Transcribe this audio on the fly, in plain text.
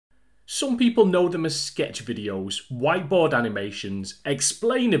Some people know them as sketch videos, whiteboard animations,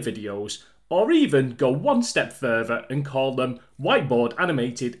 explainer videos, or even go one step further and call them whiteboard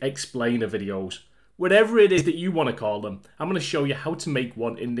animated explainer videos. Whatever it is that you want to call them, I'm going to show you how to make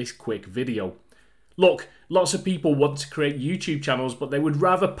one in this quick video. Look, lots of people want to create YouTube channels, but they would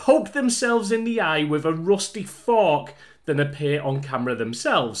rather poke themselves in the eye with a rusty fork than appear on camera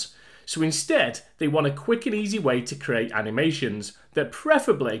themselves. So instead, they want a quick and easy way to create animations that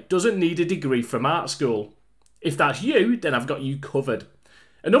preferably doesn't need a degree from art school. If that's you, then I've got you covered.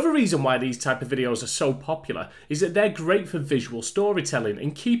 Another reason why these type of videos are so popular is that they're great for visual storytelling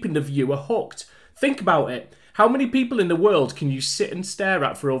and keeping the viewer hooked. Think about it. How many people in the world can you sit and stare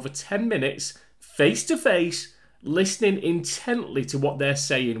at for over 10 minutes, face to face, listening intently to what they're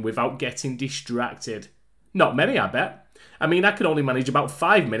saying without getting distracted? Not many, I bet. I mean, I can only manage about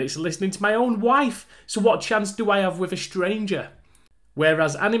 5 minutes listening to my own wife, so what chance do I have with a stranger?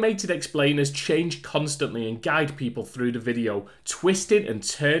 Whereas animated explainers change constantly and guide people through the video, twisting and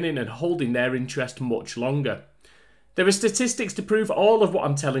turning and holding their interest much longer. There are statistics to prove all of what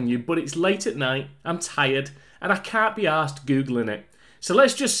I'm telling you, but it's late at night, I'm tired, and I can't be arsed Googling it. So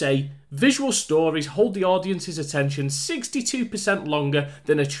let's just say, visual stories hold the audience's attention 62% longer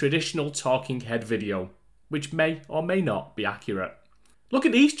than a traditional talking head video, which may or may not be accurate. Look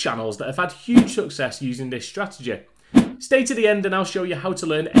at these channels that have had huge success using this strategy. Stay to the end and I'll show you how to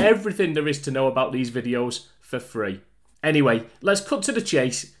learn everything there is to know about these videos for free. Anyway, let's cut to the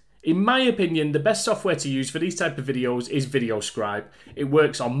chase. In my opinion, the best software to use for these type of videos is Videoscribe. It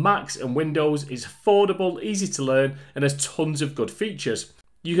works on Macs and Windows, is affordable, easy to learn, and has tons of good features.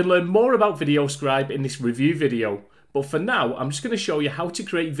 You can learn more about Videoscribe in this review video, but for now, I'm just going to show you how to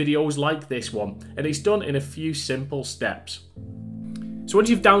create videos like this one, and it's done in a few simple steps. So once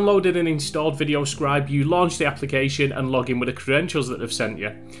you've downloaded and installed Videoscribe, you launch the application and log in with the credentials that they've sent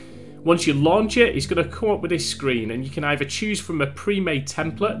you. Once you launch it, it's going to come up with this screen, and you can either choose from a pre-made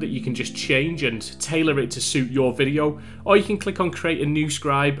template that you can just change and tailor it to suit your video, or you can click on create a new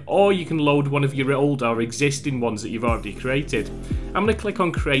scribe, or you can load one of your old or existing ones that you've already created. I'm going to click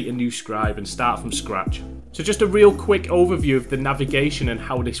on create a new scribe and start from scratch. So just a real quick overview of the navigation and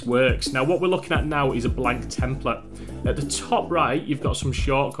how this works. Now what we're looking at now is a blank template. At the top right, you've got some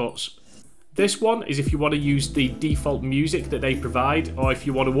shortcuts. This one is if you want to use the default music that they provide, or if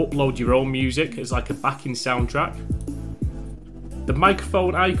you want to upload your own music as like a backing soundtrack. The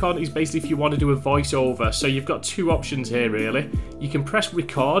microphone icon is basically if you want to do a voiceover. So you've got two options here really. You can press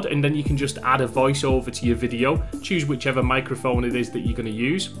record and then you can just add a voiceover to your video. Choose whichever microphone it is that you're going to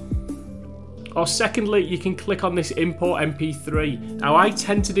use. Or secondly, you can click on this import MP3. Now I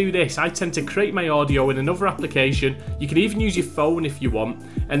tend to do this. I tend to create my audio in another application. You can even use your phone if you want,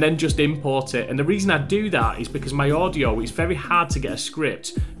 and then just import it. And the reason I do that is because my audio, it's very hard to get a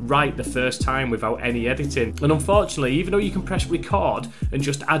script right the first time without any editing. And unfortunately, even though you can press record and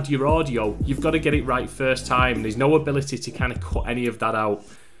just add your audio, you've got to get it right first time. There's no ability to kind of cut any of that out.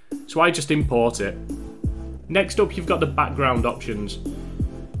 So I just import it. Next up, you've got the background options.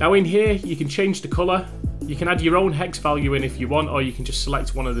 Now in here, you can change the colour, you can add your own hex value in if you want, or you can just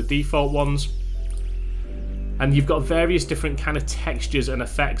select one of the default ones. And you've got various different kind of textures and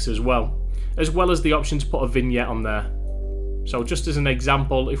effects as well as the option to put a vignette on there. So just as an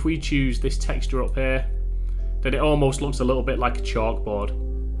example, if we choose this texture up here, then it almost looks a little bit like a chalkboard.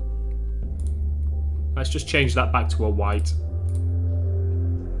 Let's just change that back to a white.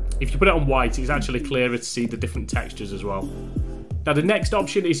 If you put it on white, it's actually clearer to see the different textures as well. Now the next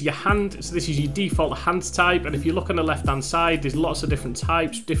option is your hand, so this is your default hand type, and if you look on the left hand side, there's lots of different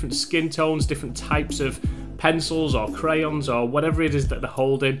types, different skin tones, different types of pencils or crayons or whatever it is that they're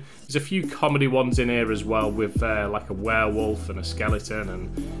holding. There's a few comedy ones in here as well with like a werewolf and a skeleton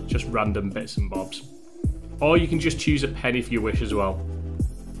and just random bits and bobs. Or you can just choose a pen if you wish as well.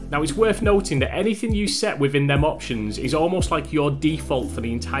 Now it's worth noting that anything you set within them options is almost like your default for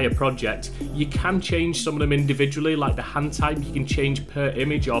the entire project. You can change some of them individually, like the hand type you can change per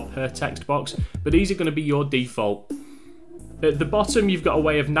image or per text box, but these are going to be your default. At the bottom you've got a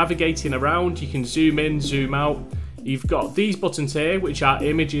way of navigating around. You can zoom in, zoom out. You've got these buttons here which are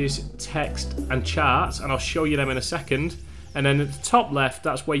images, text and charts, and I'll show you them in a second. And then at the top left,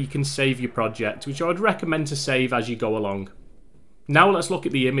 that's where you can save your project, which I would recommend to save as you go along. Now let's look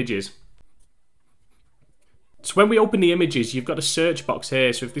at the images. So when we open the images, you've got a search box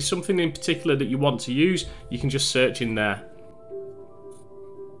here. So if there's something in particular that you want to use, you can just search in there.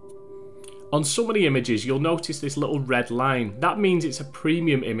 On some of the images, you'll notice this little red line. That means it's a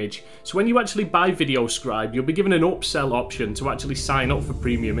premium image. So when you actually buy Videoscribe, you'll be given an upsell option to actually sign up for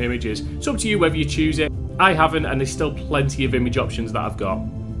premium images. It's up to you whether you choose it. I haven't, and there's still plenty of image options that I've got.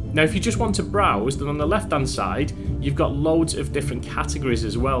 Now if you just want to browse, then on the left hand side you've got loads of different categories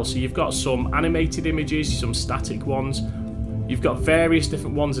as well. So you've got some animated images, some static ones, you've got various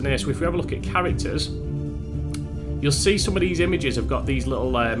different ones in here. So if we have a look at characters, you'll see some of these images have got these little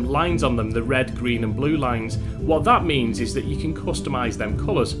lines on them, the red, green and blue lines. What that means is that you can customise them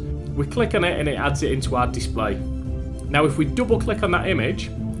colours. We click on it and it adds it into our display. Now if we double click on that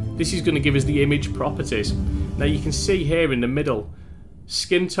image, this is going to give us the image properties. Now you can see here in the middle,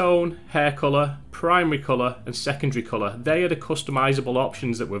 skin tone, hair colour, primary colour and secondary colour. They are the customisable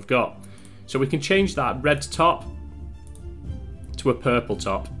options that we've got. So we can change that red top to a purple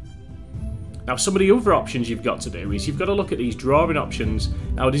top. Now some of the other options you've got to do is you've got to look at these drawing options.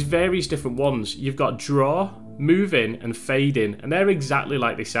 Now there's various different ones. You've got draw, move in and fade in, and they're exactly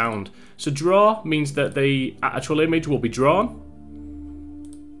like they sound. So draw means that the actual image will be drawn,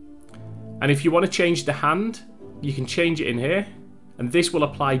 and if you want to change the hand, you can change it in here, and this will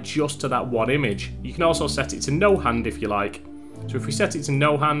apply just to that one image. You can also set it to no hand if you like. So if we set it to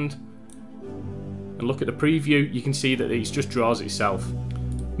no hand and look at the preview, you can see that it just draws itself.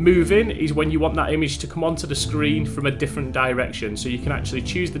 Move in is when you want that image to come onto the screen from a different direction, so you can actually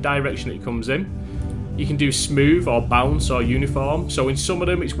choose the direction it comes in. You can do smooth or bounce or uniform, so in some of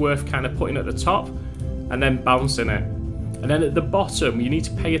them it's worth kind of putting at the top and then bouncing it. And then at the bottom you need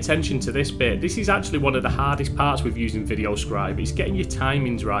to pay attention to this bit. This is actually one of the hardest parts with using Videoscribe. It's getting your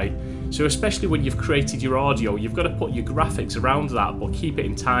timings right. So especially when you've created your audio, you've got to put your graphics around that but keep it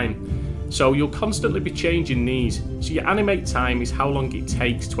in time. So you'll constantly be changing these. So your animate time is how long it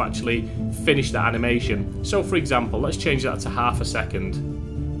takes to actually finish the animation. So for example, let's change that to half a second.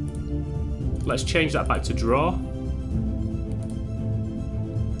 Let's change that back to draw.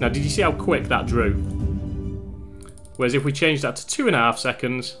 Now did you see how quick that drew? Whereas if we change that to 2.5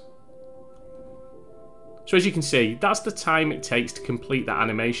 seconds, so as you can see, that's the time it takes to complete that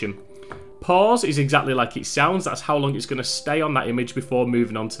animation. Pause is exactly like it sounds, that's how long it's going to stay on that image before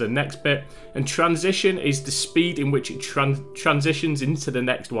moving on to the next bit. And transition is the speed in which it transitions into the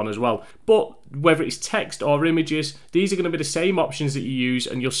next one as well. But whether it's text or images, these are going to be the same options that you use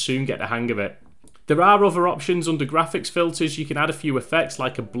and you'll soon get the hang of it. There are other options under graphics filters. You can add a few effects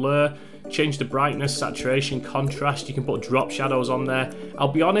like a blur, change the brightness, saturation, contrast. You can put drop shadows on there. I'll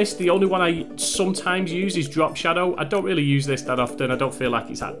be honest, the only one I sometimes use is drop shadow. I don't really use this that often. I don't feel like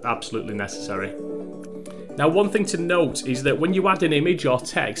it's absolutely necessary. Now one thing to note is that when you add an image or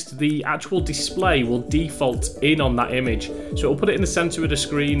text, the actual display will default in on that image. So it'll put it in the center of the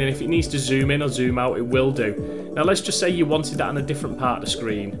screen, and if it needs to zoom in or zoom out, it will do. Now let's just say you wanted that on a different part of the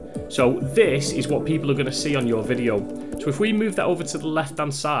screen. So this is what people are going to see on your video. So if we move that over to the left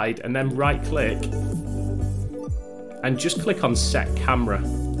hand side and then right click and just click on set camera.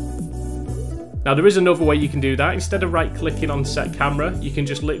 Now there is another way you can do that. Instead of right clicking on set camera, you can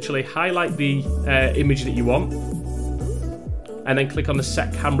just literally highlight the image that you want and then click on the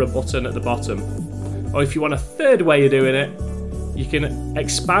set camera button at the bottom. Or if you want a third way of doing it, you can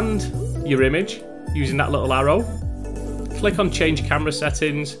expand your image using that little arrow, click on change camera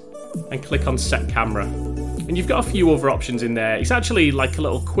settings and click on set camera. And you've got a few other options in there. It's actually like a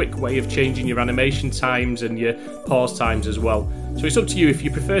little quick way of changing your animation times and your pause times as well. So it's up to you if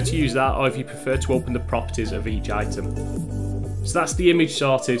you prefer to use that or if you prefer to open the properties of each item. So that's the image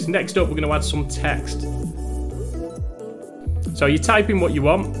sorted. Next up, we're going to add some text. So you type in what you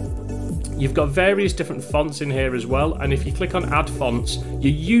want. You've got various different fonts in here as well, and if you click on add fonts,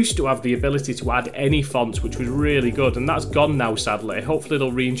 you used to have the ability to add any fonts, which was really good, and that's gone now sadly. Hopefully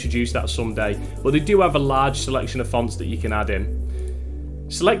they'll reintroduce that someday, but they do have a large selection of fonts that you can add in.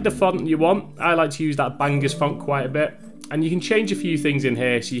 Select the font you want. I like to use that Bangers font quite a bit, and you can change a few things in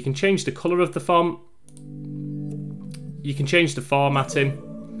here. So you can change the colour of the font, you can change the formatting.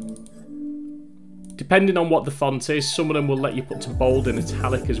 Depending on what the font is, some of them will let you put to bold and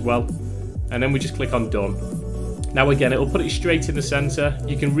italic as well. And then we just click on done. Now again, it'll put it straight in the center.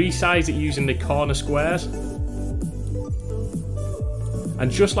 You can resize it using the corner squares.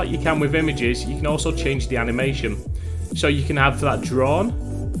 And just like you can with images, you can also change the animation. So you can have that drawn,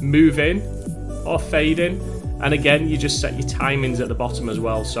 move in, or fade in. And again, you just set your timings at the bottom as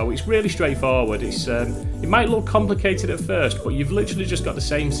well. So it's really straightforward. It might look complicated at first, but you've literally just got the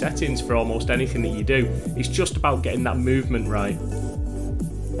same settings for almost anything that you do. It's just about getting that movement right.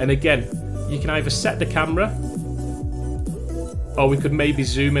 And again, you can either set the camera, or we could maybe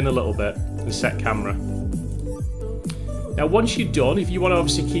zoom in a little bit and set camera. Now once you're done, if you want to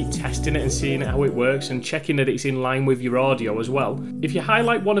obviously keep testing it and seeing how it works and checking that it's in line with your audio as well, if you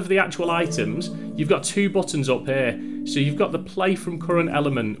highlight one of the actual items, you've got two buttons up here. So you've got the play from current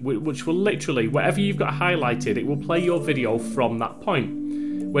element, which will literally, whatever you've got highlighted, it will play your video from that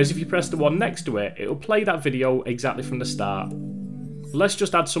point. Whereas if you press the one next to it, it'll play that video exactly from the start. Let's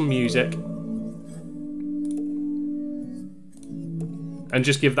just add some music and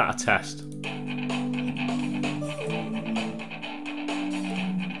just give that a test.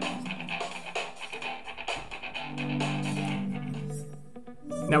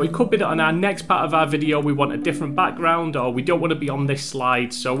 Now it could be that on our next part of our video we want a different background, or we don't want to be on this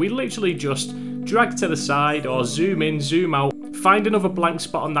slide, so we literally just drag to the side or zoom in, zoom out, find another blank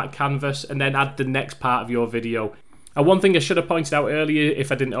spot on that canvas and then add the next part of your video. And one thing I should have pointed out earlier,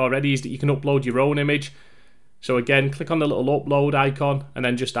 if I didn't already, is that you can upload your own image. So again, click on the little upload icon and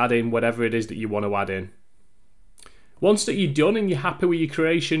then just add in whatever it is that you want to add in. Once that you're done and you're happy with your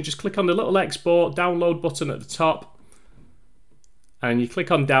creation, just click on the little export, download button at the top. And you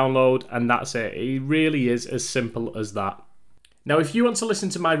click on download and that's it. It really is as simple as that. Now if you want to listen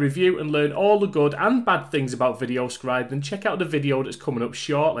to my review and learn all the good and bad things about Videoscribe, then check out the video that's coming up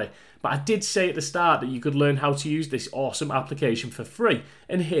shortly. But I did say at the start that you could learn how to use this awesome application for free,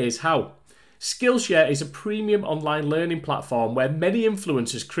 and here's how. Skillshare is a premium online learning platform where many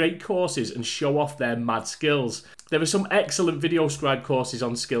influencers create courses and show off their mad skills. There are some excellent Videoscribe courses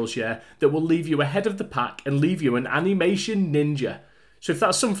on Skillshare that will leave you ahead of the pack and leave you an animation ninja. So if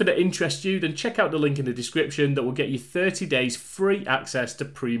that's something that interests you, then check out the link in the description that will get you 30 days free access to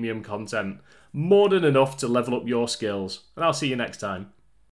premium content. More than enough to level up your skills. And I'll see you next time.